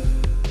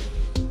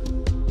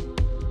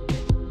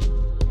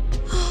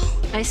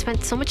 I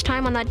spent so much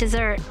time on that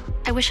dessert.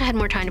 I wish I had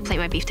more time to plate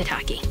my beef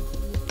tataki.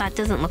 That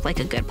doesn't look like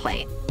a good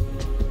plate.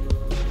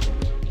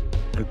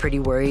 I'm pretty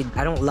worried.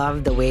 I don't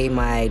love the way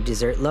my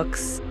dessert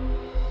looks.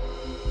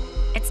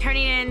 It's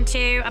turning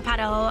into a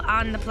puddle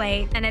on the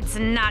plate, and it's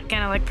not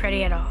gonna look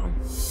pretty at all.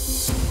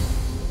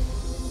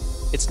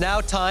 It's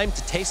now time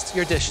to taste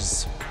your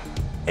dishes.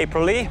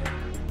 April Lee.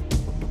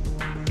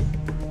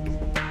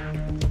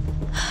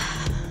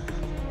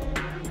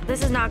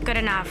 This is not good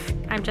enough.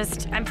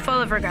 I'm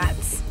full of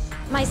regrets.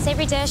 My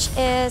savory dish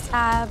is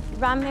a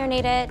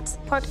rum-marinated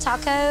pork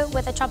taco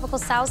with a tropical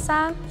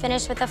salsa,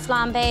 finished with a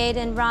flambéed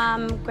and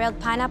rum grilled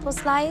pineapple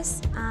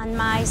slice. And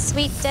my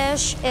sweet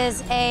dish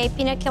is a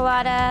pina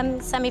colada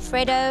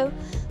semi-Fredo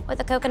with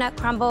a coconut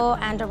crumble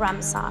and a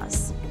rum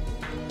sauce.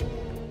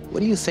 What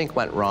do you think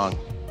went wrong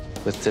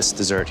with this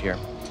dessert here?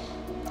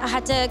 I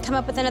had to come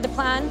up with another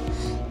plan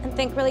and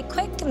think really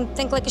quick and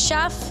think like a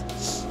chef.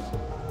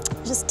 It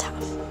was just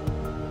tough.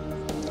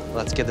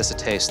 Let's give this a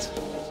taste.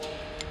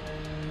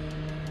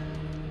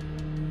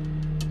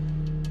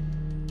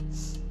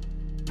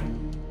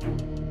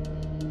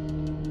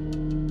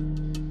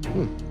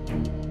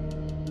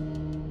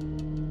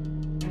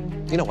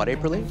 You know what,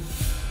 Aprilline?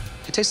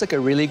 It tastes like a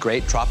really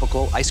great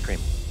tropical ice cream.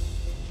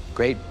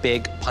 Great,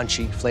 big,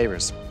 punchy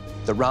flavors.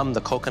 The rum,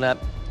 the coconut,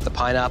 the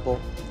pineapple,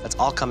 that's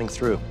all coming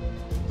through.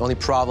 The only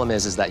problem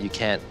is that you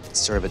can't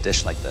serve a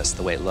dish like this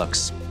the way it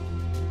looks.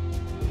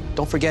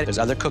 Don't forget, there's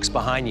other cooks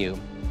behind you.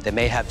 They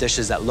may have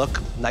dishes that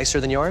look nicer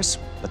than yours,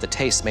 but the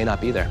taste may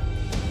not be there.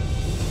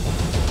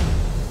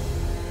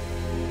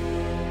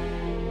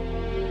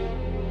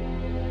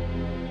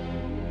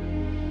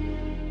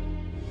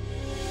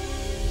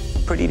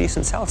 Pretty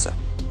decent salsa.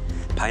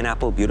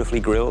 Pineapple, beautifully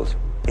grilled.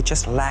 It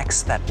just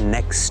lacks that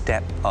next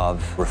step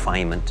of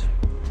refinement,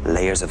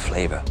 layers of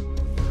flavor.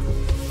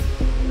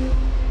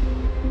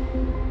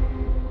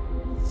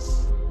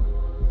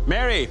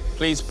 Mary,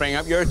 please bring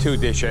up your 2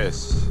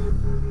 dishes.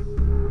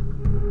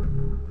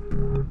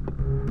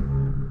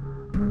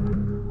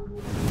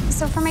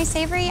 So for my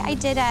savory, I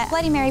did a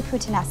Bloody Mary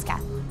puttanesca.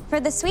 For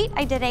the sweet,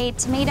 I did a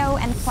tomato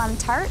and plum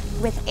tart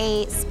with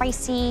a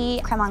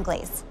spicy creme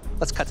anglaise.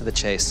 Let's cut to the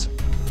chase.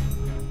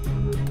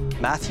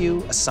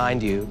 Matthew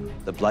assigned you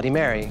the Bloody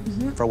Mary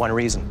for one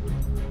reason.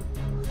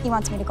 He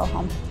wants me to go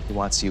home. He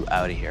wants you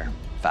out of here,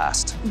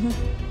 fast.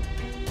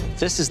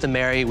 This is the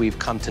Mary we've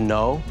come to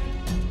know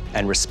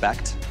and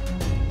respect.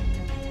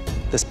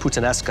 This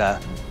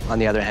puttanesca, on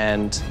the other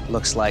hand,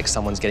 looks like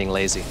someone's getting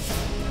lazy.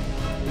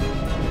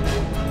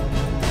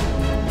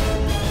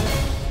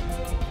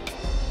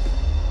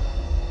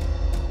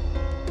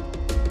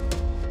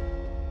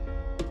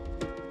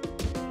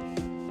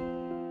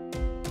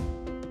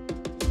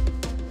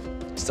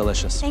 It's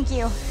delicious. Thank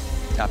you.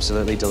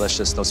 Absolutely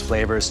delicious. Those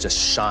flavors just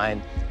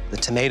shine. The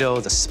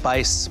tomato, the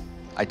spice,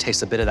 I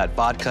taste a bit of that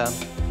vodka.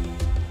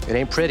 It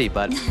ain't pretty,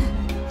 but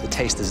the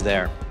taste is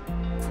there.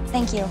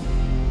 Thank you.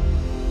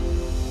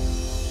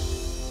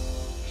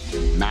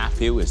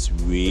 Matthew is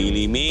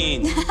really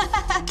mean.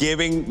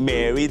 Giving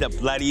Mary the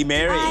Bloody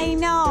Mary. I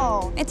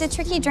know. It's a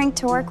tricky drink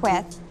to work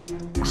with.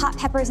 Hot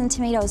peppers and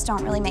tomatoes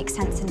don't really make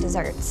sense in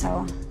dessert,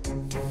 so.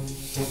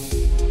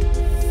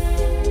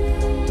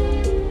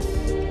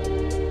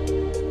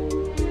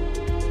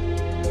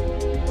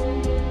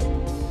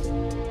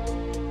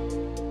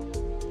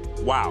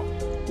 Wow,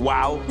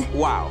 wow,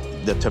 wow.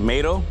 The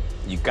tomato,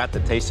 you got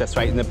the taste that's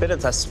right, and a bit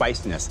of that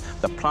spiciness.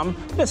 The plum,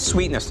 the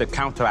sweetness to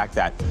counteract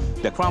that.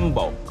 The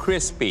crumble,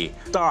 crispy,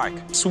 dark,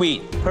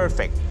 sweet,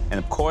 perfect. And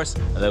of course,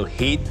 a little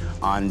heat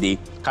on the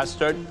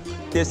custard.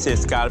 This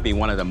has got to be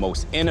one of the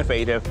most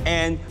innovative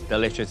and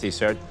delicious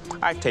dessert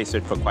I've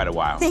tasted for quite a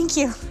while. Thank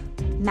you.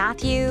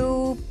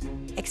 Matthew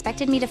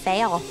expected me to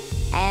fail,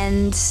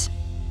 and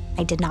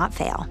I did not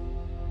fail.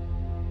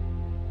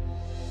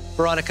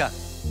 Veronica,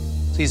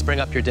 please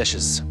bring up your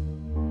dishes.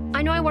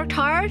 I know I worked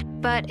hard,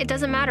 but it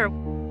doesn't matter.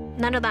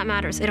 None of that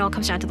matters. It all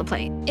comes down to the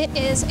plate. It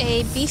is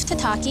a beef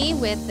tataki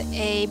with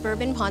a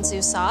bourbon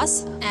ponzu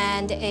sauce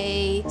and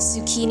a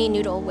zucchini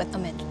noodle with a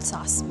mint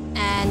sauce.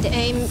 And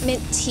a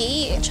mint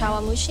tea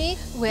chawamushi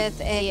with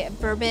a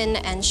bourbon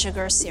and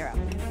sugar syrup.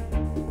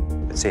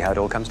 Let's see how it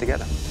all comes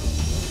together.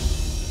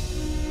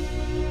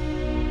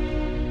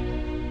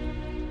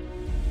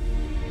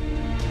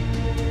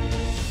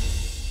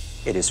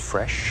 It is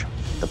fresh.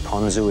 The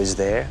ponzu is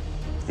there.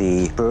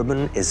 The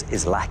bourbon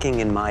is lacking,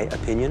 in my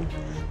opinion.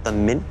 The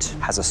mint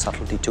has a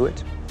subtlety to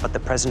it, but the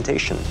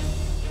presentation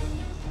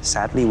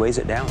sadly weighs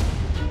it down.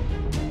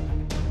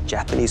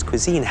 Japanese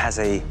cuisine has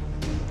a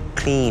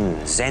clean,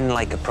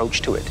 zen-like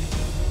approach to it.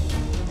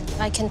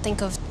 I can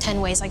think of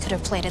 10 ways I could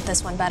have plated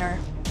this one better.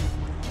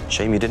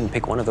 Shame you didn't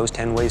pick one of those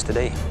 10 ways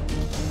today.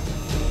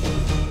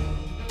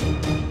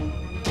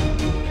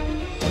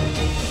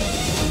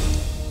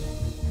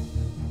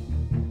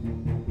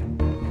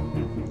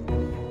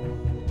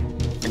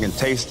 You can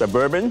taste the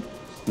bourbon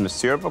and the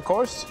syrup, of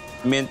course.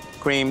 Mint,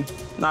 cream,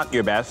 not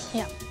your best.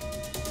 Yeah.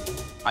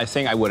 I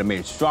think I would have made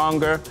it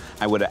stronger.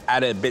 I would have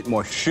added a bit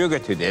more sugar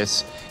to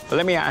this. But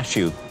let me ask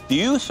you, do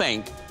you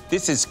think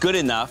this is good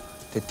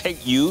enough to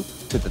take you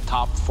to the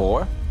top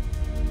 4?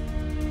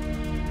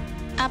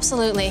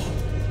 Absolutely.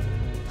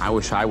 I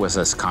wish I was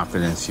as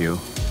confident as you.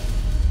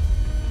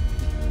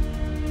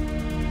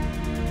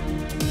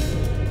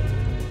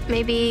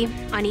 Maybe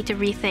I need to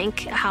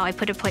rethink how I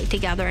put a plate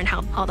together and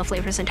how all the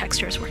flavors and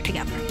textures work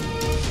together.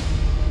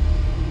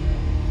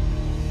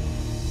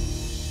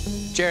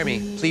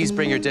 Jeremy, please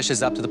bring your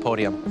dishes up to the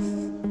podium.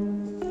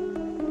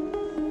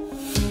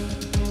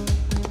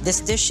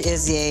 This dish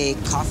is a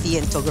coffee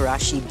and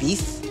togarashi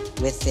beef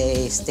with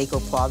a steak au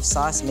poivre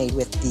sauce made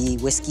with the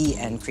whiskey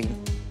and cream.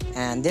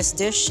 And this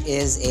dish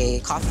is a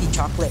coffee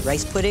chocolate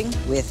rice pudding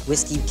with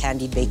whiskey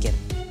candied bacon.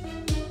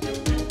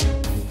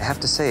 I have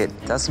to say,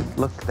 it doesn't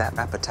look that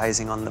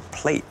appetizing on the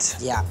plate.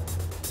 Yeah.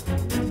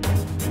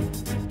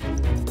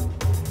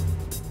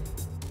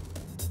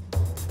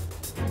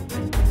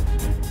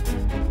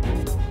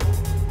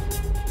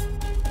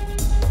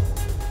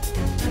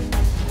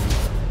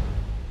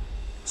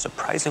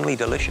 Surprisingly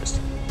delicious.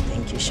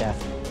 Thank you, Chef.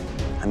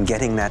 I'm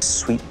getting that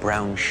sweet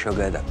brown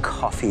sugar. The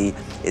coffee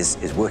is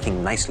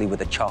working nicely with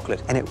the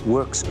chocolate, and it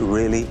works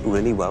really,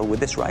 really well with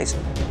this rice.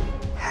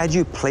 Had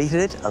you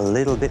plated it a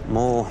little bit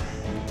more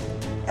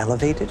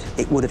elevated,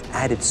 it would have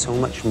added so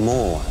much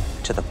more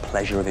to the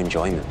pleasure of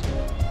enjoyment.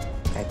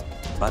 Okay.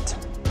 But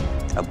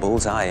a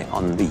bullseye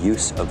on the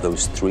use of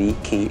those 3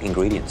 key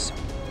ingredients.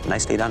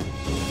 Nicely done.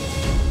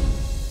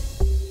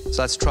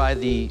 So let's try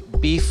the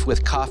beef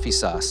with coffee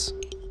sauce.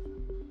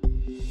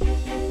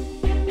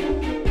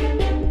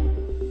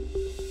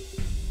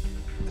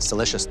 It's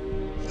delicious,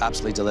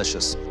 absolutely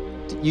delicious.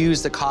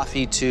 Use the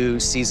coffee to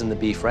season the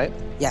beef, right?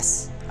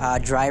 Yes.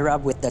 Dry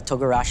rub with the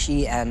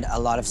togarashi and a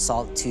lot of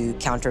salt to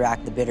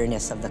counteract the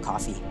bitterness of the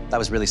coffee. That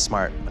was really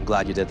smart. I'm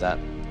glad you did that.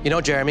 You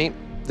know, Jeremy,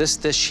 this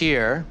dish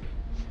here,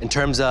 in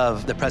terms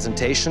of the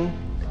presentation,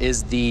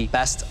 is the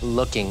best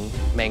looking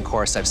main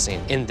course I've seen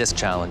in this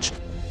challenge.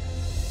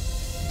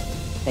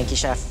 Thank you,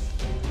 Chef.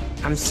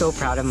 I'm so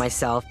proud of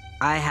myself.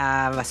 I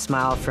have a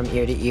smile from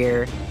ear to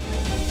ear.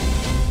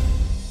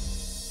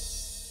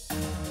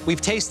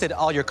 We've tasted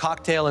all your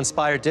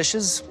cocktail-inspired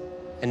dishes,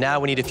 and now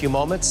we need a few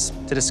moments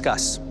to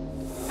discuss.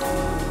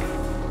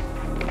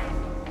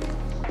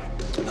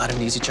 Not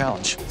an easy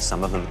challenge.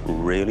 Some of them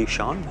really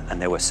shone,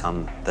 and there were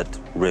some that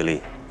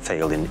really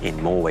failed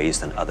in more ways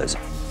than others.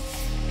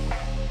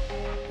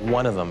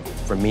 One of them,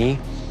 for me,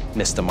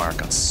 missed the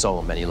mark on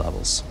so many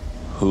levels.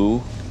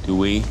 Who do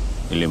we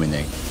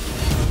eliminate?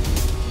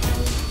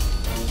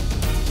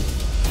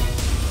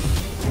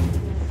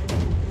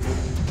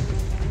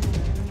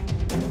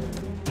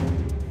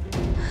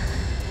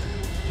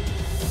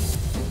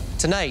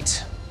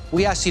 Tonight,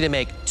 we asked you to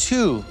make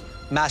 2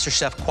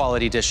 MasterChef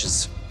quality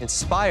dishes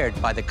inspired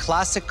by the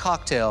classic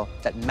cocktail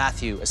that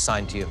Matthew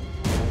assigned to you.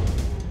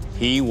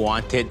 He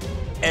wanted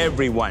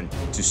everyone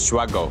to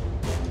struggle,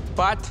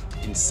 but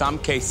in some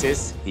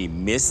cases, he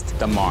missed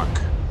the mark.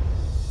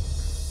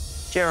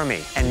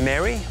 Jeremy and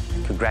Mary,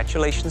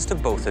 congratulations to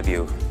both of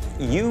you.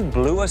 You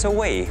blew us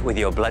away with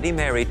your Bloody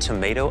Mary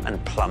tomato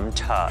and plum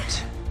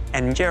tart.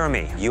 And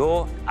Jeremy,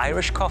 your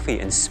Irish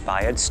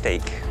coffee-inspired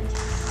steak.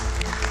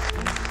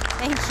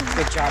 Thank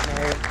you. Good job,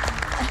 Mary.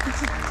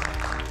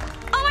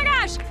 Oh my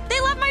gosh, they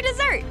love my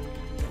dessert.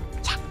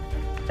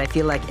 I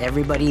feel like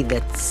everybody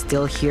that's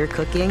still here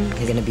cooking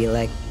is gonna be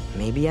like,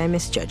 maybe I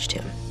misjudged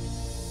him.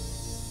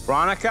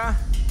 Veronica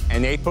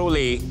and April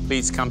Lee,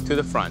 please come to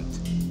the front.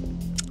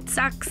 It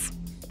sucks.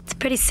 It's a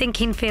pretty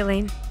sinking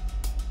feeling.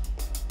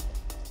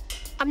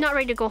 I'm not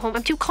ready to go home.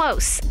 I'm too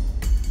close.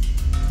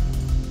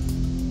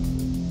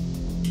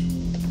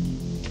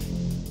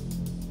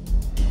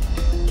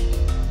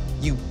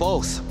 You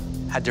both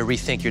had to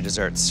rethink your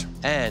desserts,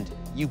 and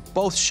you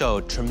both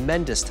showed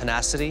tremendous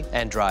tenacity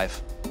and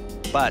drive.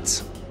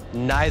 But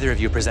neither of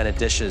you presented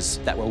dishes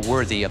that were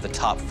worthy of the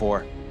top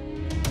 4.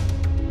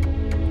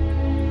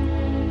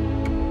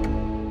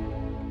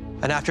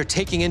 And after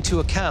taking into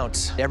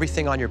account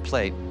everything on your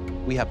plate,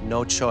 we have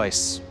no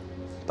choice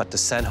but to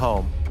send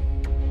home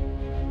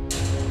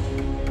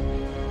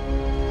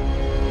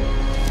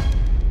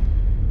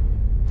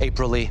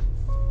April Lee.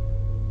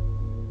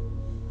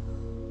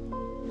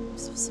 I'm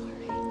so sorry.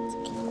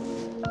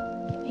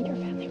 You made your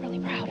family really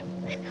proud.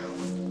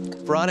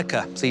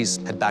 Veronica, please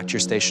head back to your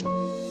station.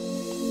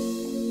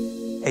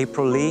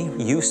 April Lee,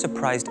 you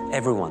surprised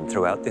everyone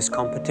throughout this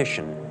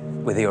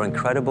competition with your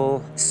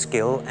incredible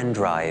skill and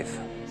drive.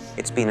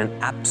 It's been an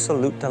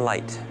absolute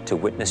delight to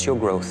witness your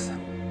growth.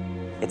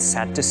 It's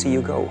sad to see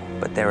you go,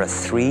 but there are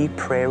 3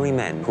 prairie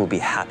men who'll be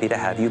happy to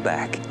have you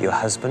back. Your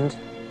husband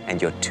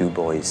and your 2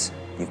 boys.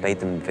 You've made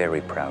them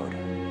very proud.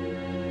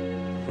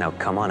 Now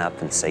come on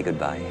up and say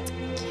goodbye.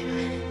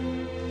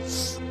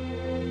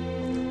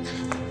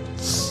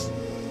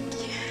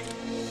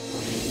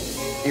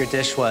 Your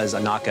dish was a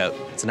knockout.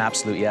 It's an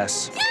absolute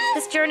yes.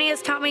 This journey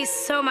has taught me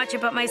so much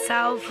about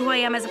myself, who I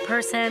am as a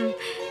person,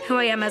 who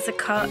I am as a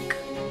cook.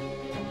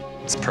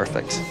 It's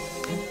perfect.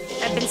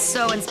 I've been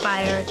so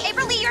inspired.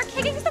 April Lee, you're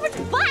kicking so much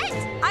butt.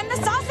 I'm the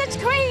sausage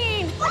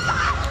queen.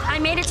 I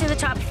made it to the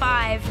top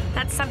 5.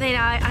 That's something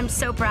I'm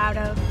so proud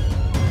of.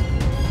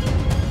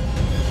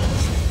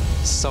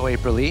 So,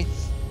 April Lee,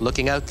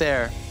 looking out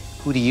there,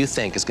 who do you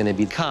think is going to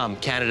become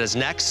Canada's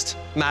next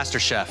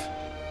MasterChef?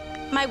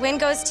 My win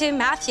goes to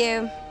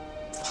Matthew.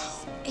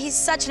 He's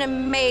such an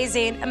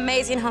amazing,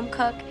 amazing home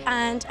cook,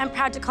 and I'm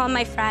proud to call him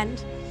my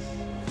friend.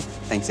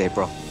 Thanks,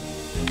 April.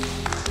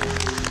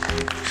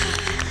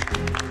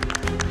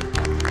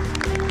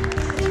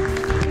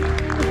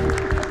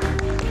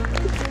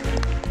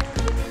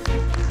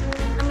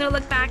 I'm gonna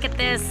look back at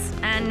this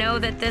and know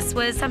that this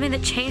was something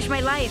that changed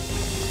my life.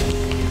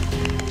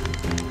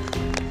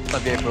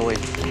 Love you, April Lee.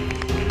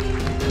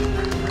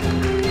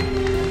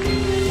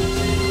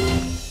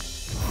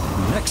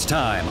 Next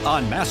time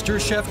on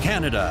MasterChef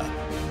Canada,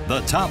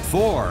 the top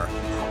 4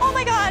 Oh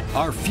my God.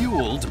 are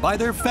fueled by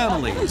their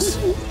families.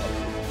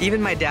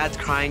 Even my dad's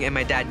crying, and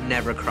my dad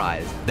never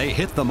cries. They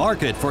hit the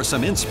market for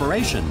some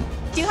inspiration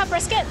Do you have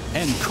brisket?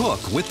 and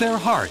cook with their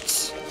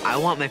hearts I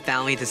want my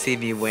family to see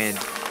me win.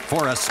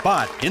 for a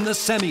spot in the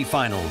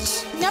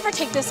semifinals. Never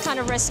take this kind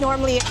of risk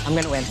normally. I'm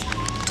gonna win.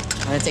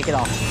 I'm gonna take it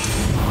all.